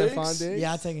Diggs. Stephon Diggs? Stephon Diggs?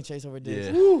 Yeah, I'm taking Chase over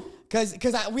Diggs. Yeah.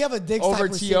 Because we have a Diggs Over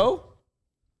type receiver. T.O.?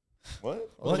 what?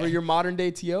 Over your modern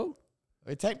day T.O.?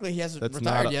 Technically, he hasn't That's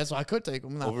retired not a- yet, so I could take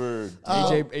him. No. Over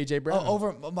AJ Brown.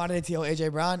 Over modern T.O.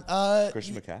 AJ Brown.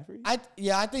 Christian McCaffrey?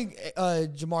 I think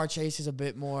Jamar Chase is a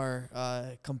bit more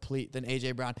complete than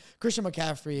AJ Brown. Christian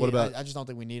McCaffrey. What about- I just don't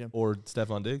think we need him. Or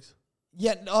Stephon Diggs.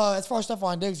 Yeah, as far as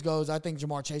Stephon Diggs goes, I think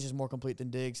Jamar Chase is more complete than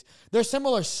Diggs. They're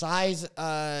similar size.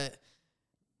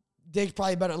 Diggs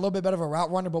probably a little bit better of a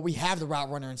route runner, but we have the route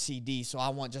runner in CD, so I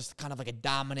want just kind of like a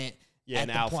dominant at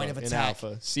the point of attack.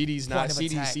 CD's not.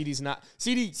 CD's not.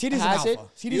 CD CD's an has it.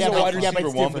 alpha. He's CD's a wide but receiver it's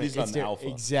one, but different. he's not It's an alpha.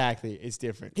 Exactly, it's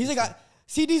different. He's a guy.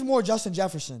 CD's more Justin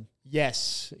Jefferson.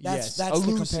 Yes, That's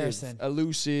the comparison.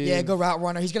 Elusive. Yeah, good route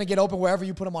runner. He's gonna get open wherever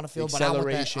you put him on the field. But I want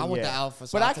Acceleration. I want yeah. the alpha.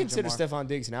 So But I I'll take consider Jamar. Stephon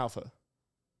Diggs an alpha.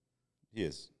 He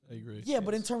is. I agree. Yeah,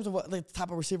 but in terms of what like,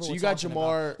 type of receiver, So we're you got talking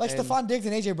Jamar about. Like and- Stephon Diggs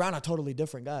and AJ Brown are totally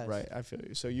different guys. Right, I feel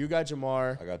you. So you got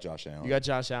Jamar. I got Josh Allen. You got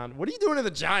Josh Allen. What are you doing to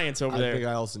the Giants over I there? think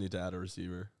I also need to add a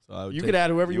receiver. So I would You take, could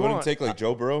add whoever you wouldn't want. take like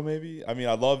Joe Burrow, maybe? I mean,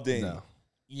 I love Dane. No.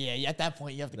 Yeah, at that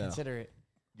point you have to No. consider it.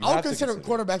 You I would have to consider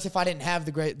consider it. quarterbacks if I didn't have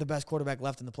the best quarterback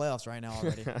left in the playoffs right now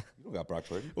already. You don't got Brock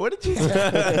Purdy. What did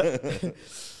you?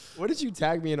 What did you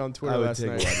tag me in on Twitter I would last take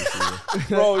a wide night? receiver.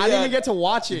 Bro, I didn't even get to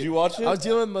watch it. Did you watch it? I was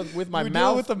dealing with my You were dealing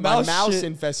mouth, with the my mouse mouse shit.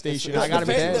 infestation. The- I got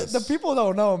the, him fa- the people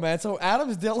don't know, man. So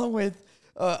Adam's dealing with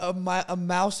a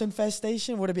mouse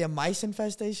infestation. Would it be a mice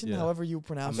infestation? Yeah. However you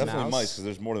pronounce it. Definitely Mouse? mice, because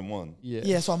there's more than one.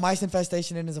 Yeah, so a mice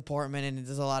infestation in his apartment, and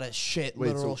there's a lot of shit, Wait,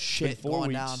 literal so shit in 4 going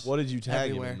weeks, down. What did you tag him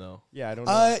Everywhere. in, though? Yeah, I don't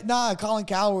know. Nah, Colin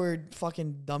Coward,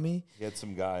 fucking dummy. He had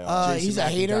some guy on. Jason He's a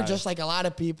hater, McIntyre. just like a lot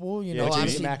of people. You yeah, know,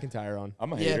 Jason obviously- McIntyre on.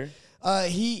 I'm a Yeah. hater.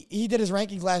 He did his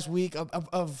rankings last week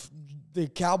of the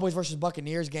Cowboys versus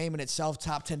Buccaneers game in itself,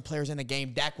 top 10 players in the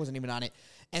game. Dak wasn't even on it.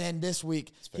 And then this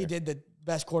week, he did the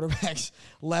best quarterbacks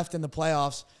left in the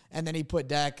playoffs, and then he put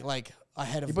Dak like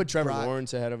ahead of He put Trevor Brock.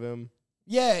 Lawrence ahead of him.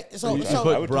 Yeah, so You so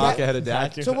put Brock Dak- ahead of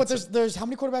Dak? So what? There's how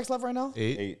many quarterbacks left right now?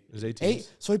 8? There's 8 8. teams.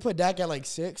 So he put Dak at like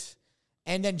 6,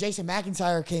 and then Jason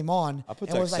McIntyre came on I put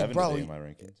and Dak was like, 7 bro. today in my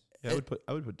rankings. Yeah,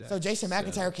 I would put Dak. So Jason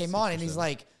McIntyre came on, and he's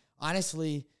like,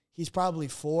 honestly, he's probably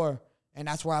 4. And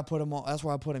that's where I put him. That's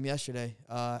where I put him yesterday.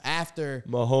 After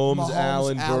Mahomes,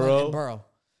 Allen, and Burrow,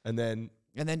 and then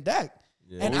Dak.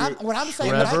 Yeah. And when I'm saying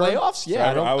Trevor? that, Playoffs?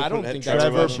 Yeah, Trevor, I I would don't put think Trevor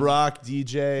that's Trevor, Trevor, Brock,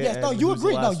 DJ. Yes, no, and you who's the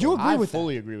agree. No, last you one? agree I with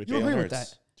fully that. agree with You that. agree Jalen with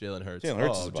Hurts. that. Jalen Hurts. Jalen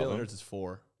Hurts is Oh, above Jalen him. Hurts is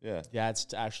 4. Yeah. Yeah,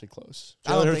 it's actually close.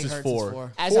 I don't Jalen Hurts think is Hurts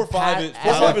 4. As 4, a 5 pa- is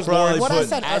 4, 5 is probably more. What I put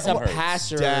said as a what-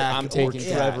 passer, Dak I'm or taking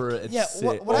Trevor Dak. at Yeah, 6.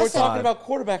 what But I we're said- talking about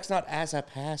quarterbacks, not as a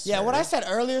passer. Yeah, what I said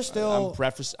earlier still.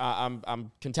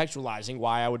 I'm contextualizing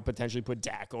why I would potentially put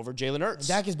Dak over Jalen Hurts.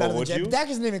 Dak is better But than would you? Dak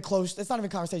isn't even close. It's not even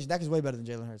conversation. Dak is way better than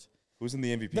Jalen Hurts. Who's in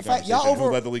the MVP The fact- conversation? y'all over-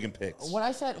 Who led the league in picks?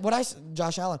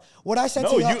 Josh Allen. What I said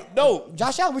No, to y'all, you no.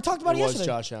 Josh Allen. We talked about It it was yesterday.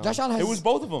 Josh Allen. Josh Allen has. It was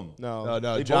both of them. No. No,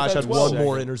 They both Josh had had 12. one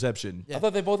more interception. I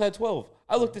thought they both had 12.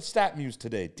 I looked at StatMuse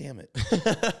today. Damn it.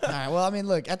 All right. Well, I mean,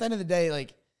 look. At the end of the day,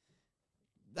 like,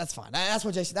 that's fine. That's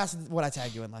what Jason. That's what I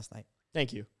tagged you in last night.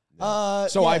 Thank you. So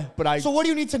So what do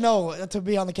you need to know to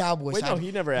be on the Cowboys? Wait, no, side?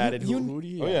 he never added. you- Who do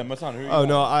you? Oh, yeah, Matan. Who you Oh,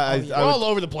 got? no, We're all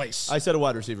over the place. I said a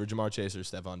wide receiver, Jamar Chase or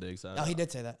Stephon Diggs. Oh, he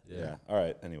did say that. Yeah. All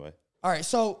right. Anyway. All right,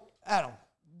 so Adam,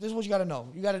 this is what you got to know.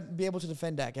 You got to be able to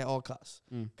defend Dak at all costs,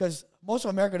 because most of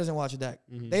America doesn't watch Dak.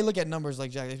 They look at numbers like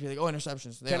Jack. They be like, "Oh,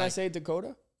 interceptions." They're Can I like, say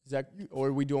Dakota? Is that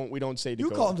or we don't say You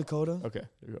Dakota? call him Dakota. Okay.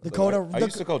 There you go. Dakota. I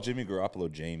used to call Jimmy Garoppolo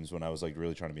James when I was like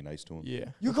really trying to be nice to him. Yeah.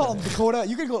 You call him Dakota.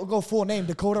 You could go full name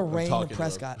Dakota Rain talking to him.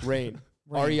 Prescott. Rain.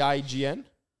 Rain. REIGN.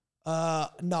 No,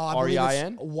 I believe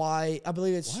R-E-I-N? it's Y. I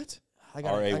believe it's What? I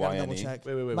got to double R-A-Y-N-E. check.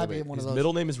 Wait. Might be one His of those.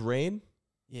 middle name is Rain?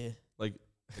 Yeah. Like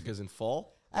as in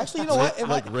fall? Actually, you know what? It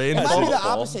Like might, rain it might be the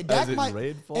fall? opposite. As Dak in might.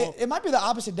 rainfall? It might be the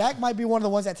opposite. Dak might be one of the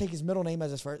ones that take his middle name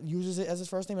as his first, uses it as his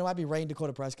first name. It might be Rain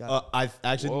Dakota Prescott. I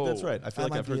actually think that's Whoa. right. I feel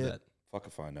That like I've might heard be it. that. Fuck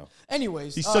if I know.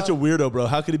 Anyways, He's such a weirdo, bro.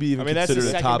 How could he be even I mean, that's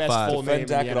considered the a top second best 5? full name Defend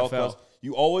Dak in at the all NFL. costs.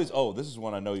 You always. Oh, this is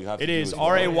one I know you have to It do. is you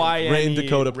RAYN. Rain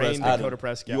Dakota Rain Prescott. Dakota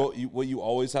Prescott. What you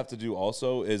always have to do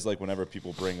also is like whenever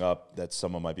people bring up that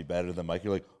someone might be better than Mike,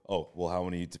 you're like, oh, well, how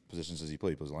many positions does he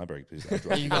play? He plays linebacker. He plays edge rusher.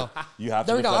 there you go. You have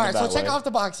There to we go. defend All right, him so that check way. off the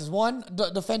boxes. One,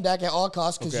 defend Dak at all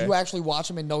costs because Okay. you actually watch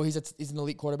him and know he's an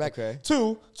elite quarterback. Okay.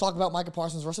 2, talk about Micah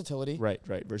Parsons' versatility. Right.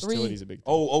 Versatility is a big thing.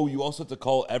 Oh, you also have to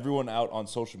call everyone out on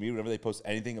social media whenever they post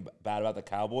anything bad about the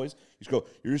Cowboys. You just go,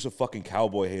 you're just a fucking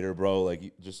Cowboy hater, bro.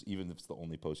 Like, just even if it's the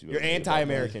only post you've You're ever made about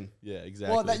anti-American. Yeah,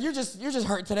 exactly. Well, you're just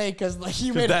hurt today because like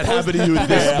you made that a post. happened to you them.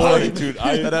 this Yeah, morning. dude,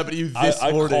 that happened to you this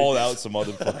I morning. called out some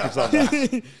motherfuckers on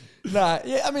that. Nah,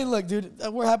 yeah, I mean, look, dude,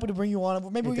 we're happy to bring you on.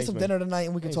 Maybe we get thanks, some man. dinner tonight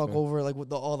and we can Thanks, talk man. over like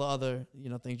with all the other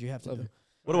things you have to do.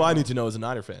 What do I need to know as a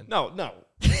Niner fan? No.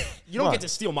 You don't on. get to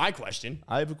steal my question.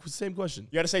 I have the same question.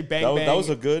 You got to say bang That was- bang. that was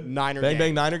a good- Niner Bang gang.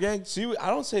 Bang Niner Gang? See, I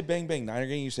don't say bang bang Niner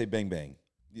gang. You say bang bang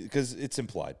because it's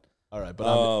implied. All right, but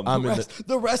I'm in the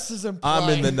The rest is implied. I'm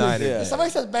in the Niner. Yeah. If somebody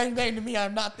says bang bang to me,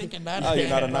 I'm not thinking Niner. Oh, you're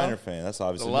not a fan, bro. Niner fan. That's A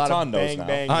obviously lot of Matan knows bang now.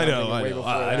 bang. I I'm know, thinking I way know, before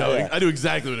I that. know. Yeah. I do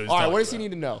exactly what it is. All right, what does he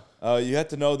need to know? You have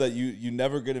to know that you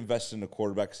never get invested in a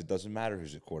quarterback because it doesn't matter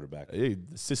who's your quarterback. Hey,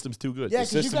 the system's too good. Yeah,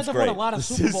 because you guys have won a lot of The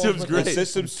Super Bowls. system's with great. The us.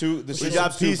 system's too. The We system's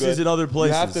got too pieces good. in other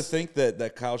places. You have to think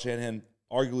that Kyle Shanahan,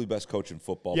 arguably best coach in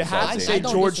football. You have to besides say I Andy.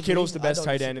 don't George disagree. Kittle's the I best don't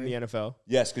tight end in disagree. the NFL.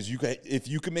 Yes, because if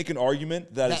you can make an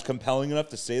argument that is compelling enough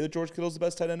to say that George Kittle's the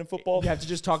best tight end in football, You have to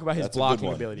just talk about his That's a good blocking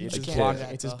one. ability. It's You his can't blocking. do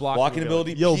that, It's his though. blocking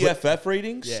ability, Yo, but- PFF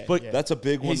ratings. Yeah, But yeah. That's a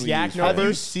big one. His we yak use. Have you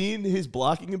numbers. seen his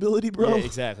blocking ability, bro? Yeah,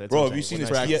 exactly. That's Bro, what have I'm you saying. seen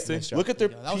his Nice PFF? job. Look at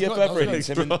their Yeah, that was good. PFF That was good.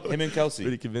 ratings. Him and Kelsey.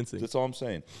 Pretty convincing. That's all I'm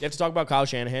saying. You have to talk about Kyle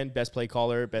Shanahan, best play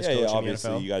caller, best coach in the obviously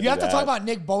NFL. you got. You have to talk about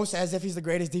Nick Bosa as if he's the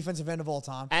greatest defensive end of all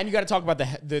time. And you got to talk about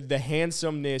the handsomeness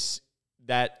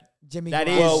that Jimmy that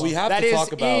Garoppolo. is Well, we have that to is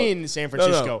talk about- in San No,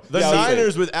 Francisco. no. The Yeah,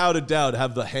 Niners, without a doubt,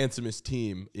 have the handsomest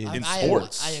team in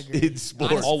sports. I agree. In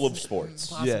sports. in all of sports.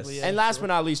 Possibly, Yes. yeah, And last sure. but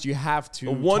not least, you have to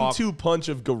A talk- 1-2 punch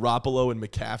of Garoppolo and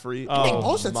McCaffrey. Oh, Nick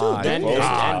Bosa, too, my dude. And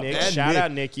God. Nick. And Shout Nick.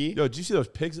 out Nicky. Yo, did you see those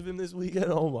pics of him this weekend?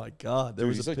 Oh my God, there Dude,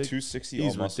 was he's a like pic. 260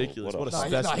 He's all muscle. ridiculous. What What a- a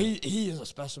No, specimen. he is a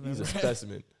specimen. He's a man.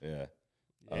 specimen. Yeah.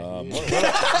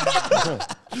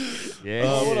 Yeah,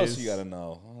 What he else is. you gotta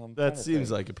know? That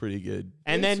seems like a pretty good.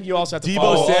 And then you also have to Debo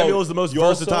follow. Samuel is the most you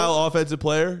also- versatile offensive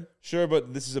player. Sure,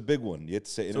 but this is a big one. You have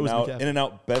to say So is McCaffrey. In and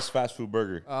out best fast food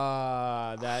burger.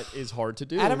 That is hard to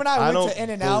do. Adam and I I went don't to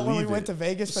In-N-Out when we believe went it. to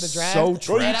Vegas for the draft. So Bro,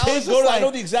 true. you And I can't was go just to. I know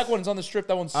like- the exact one. It's on the strip.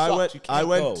 That one sucks. You can't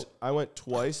go. I went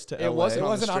twice to LA. It wasn't It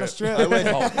wasn't on a strip. I went,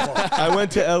 Oh, fuck. I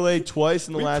went to LA twice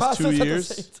in the We last processed 2 at the years.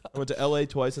 same time. I went to LA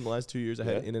twice in the last 2 years. I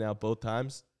had Yeah. In-N-Out both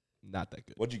times. Not that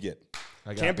good. What'd you get?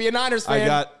 I Can't be a Niners fan. I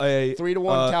got a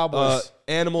 3-1 Cowboys.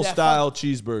 animal Yeah, style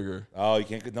cheeseburger. Oh, you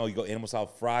can't. No, you go animal style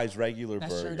fries, regular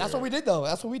That's burger. true. That's what we did, though.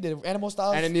 That's what we did. Animal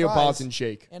style and a fries Neapolitan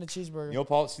shake. and a cheeseburger. You know,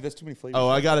 Paul. See, that's too many flavors. Oh,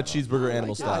 I got a cheeseburger animal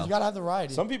Yeah, style. you gotta have the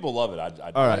variety. Some people love it. All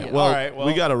right, Yeah. well, All right, well-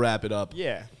 we got to wrap it up.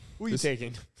 Yeah. Who are you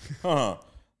taking?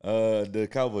 The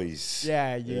Cowboys.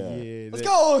 Yeah. Let's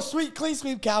go, sweet, clean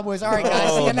sweep Cowboys. All right, guys.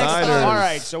 See you next Niners. time. All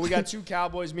right, so we got two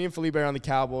Cowboys. Me and Felipe are on the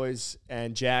Cowboys,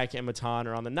 and Jack and Matan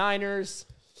are on the Niners.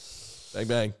 Bang,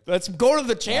 bang. Let's go to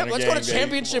the champ. Niner Let's go to gang, baby.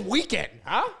 championship weekend,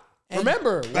 huh?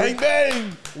 Remember, Bang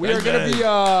bang. we are going to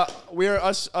be we are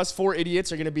us four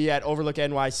idiots are going to be at Overlook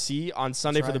NYC on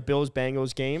Sunday for right. the Bills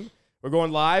Bengals game. We're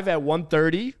going live at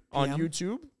 1:30 on PM.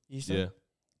 YouTube, Eastern. Yeah.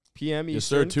 PM Yes,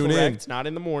 sir. Eastern. Tune in. Correct, not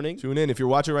in the morning. Tune in. If you're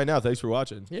watching right now, thanks for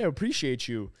watching. Yeah, appreciate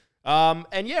you.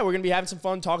 And yeah, we're gonna be having some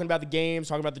fun talking about the games,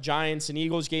 talking about the Giants and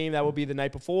Eagles game. That will be the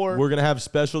night before. We're going to have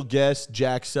special guest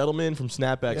Jack Settleman from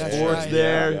Snapback That's Sports right.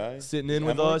 there, Yeah. sitting in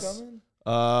with Emily us.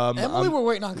 coming? Emily, we're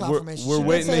waiting on confirmation. We're She did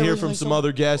waiting say to hear originally from some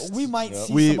other guests. We might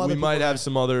see We some other might people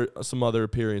have there. some other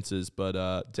appearances,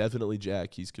 but definitely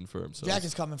Jack. He's confirmed. So Jack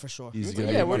is coming for sure. he's Yeah,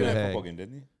 gonna Yeah, be we're a good gonna have hang. football game,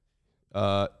 didn't he?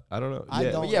 I don't know. I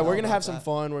Yeah. don't But yeah, we're know gonna about have some that.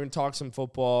 fun. We're gonna talk some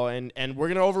football, and we're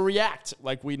gonna overreact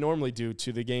like we normally do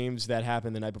to the games that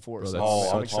happen the night before. Bro, So that's Oh, so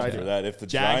I'm I'm excited excited. for that. If the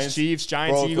Jags, Giants, Chiefs,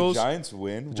 Giants, bro, if Eagles. the Giants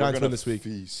win, The Giants we're win gonna this week.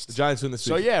 feast. The Giants win this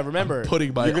So week. yeah, remember,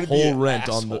 Putting my You're gonna be whole an rent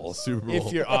on the asshole. Super Bowl.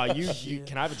 if you're you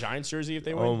can I have a Giants jersey if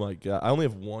they win? Oh my god, I only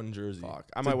have one jersey. Fuck,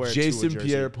 I It's might a wear a Jason Tua jersey.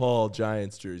 Pierre-Paul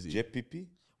Giants jersey. JPP?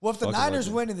 Well, if the Fucking Niners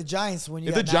legend. win and the Giants win, you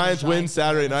If the got Giants win Niners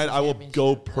Saturday in the night, I will championship.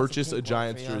 go That's a purchase a teamwork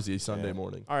Giants for you. jersey Sunday Yeah.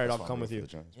 morning. All right, I'll That's come fine, with for you. the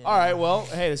Giants. All right, well,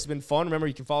 hey, this has been fun. Remember,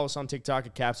 you can follow us on TikTok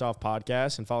at Caps Off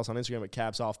Podcast and follow us on Instagram at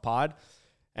Caps Off Pod.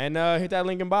 And hit that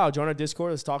link in bio. Join our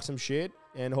Discord. Let's talk some shit.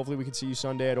 And hopefully we can see you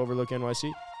Sunday at Overlook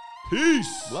NYC.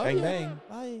 Peace. Love Bang ya. bang.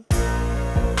 Bye.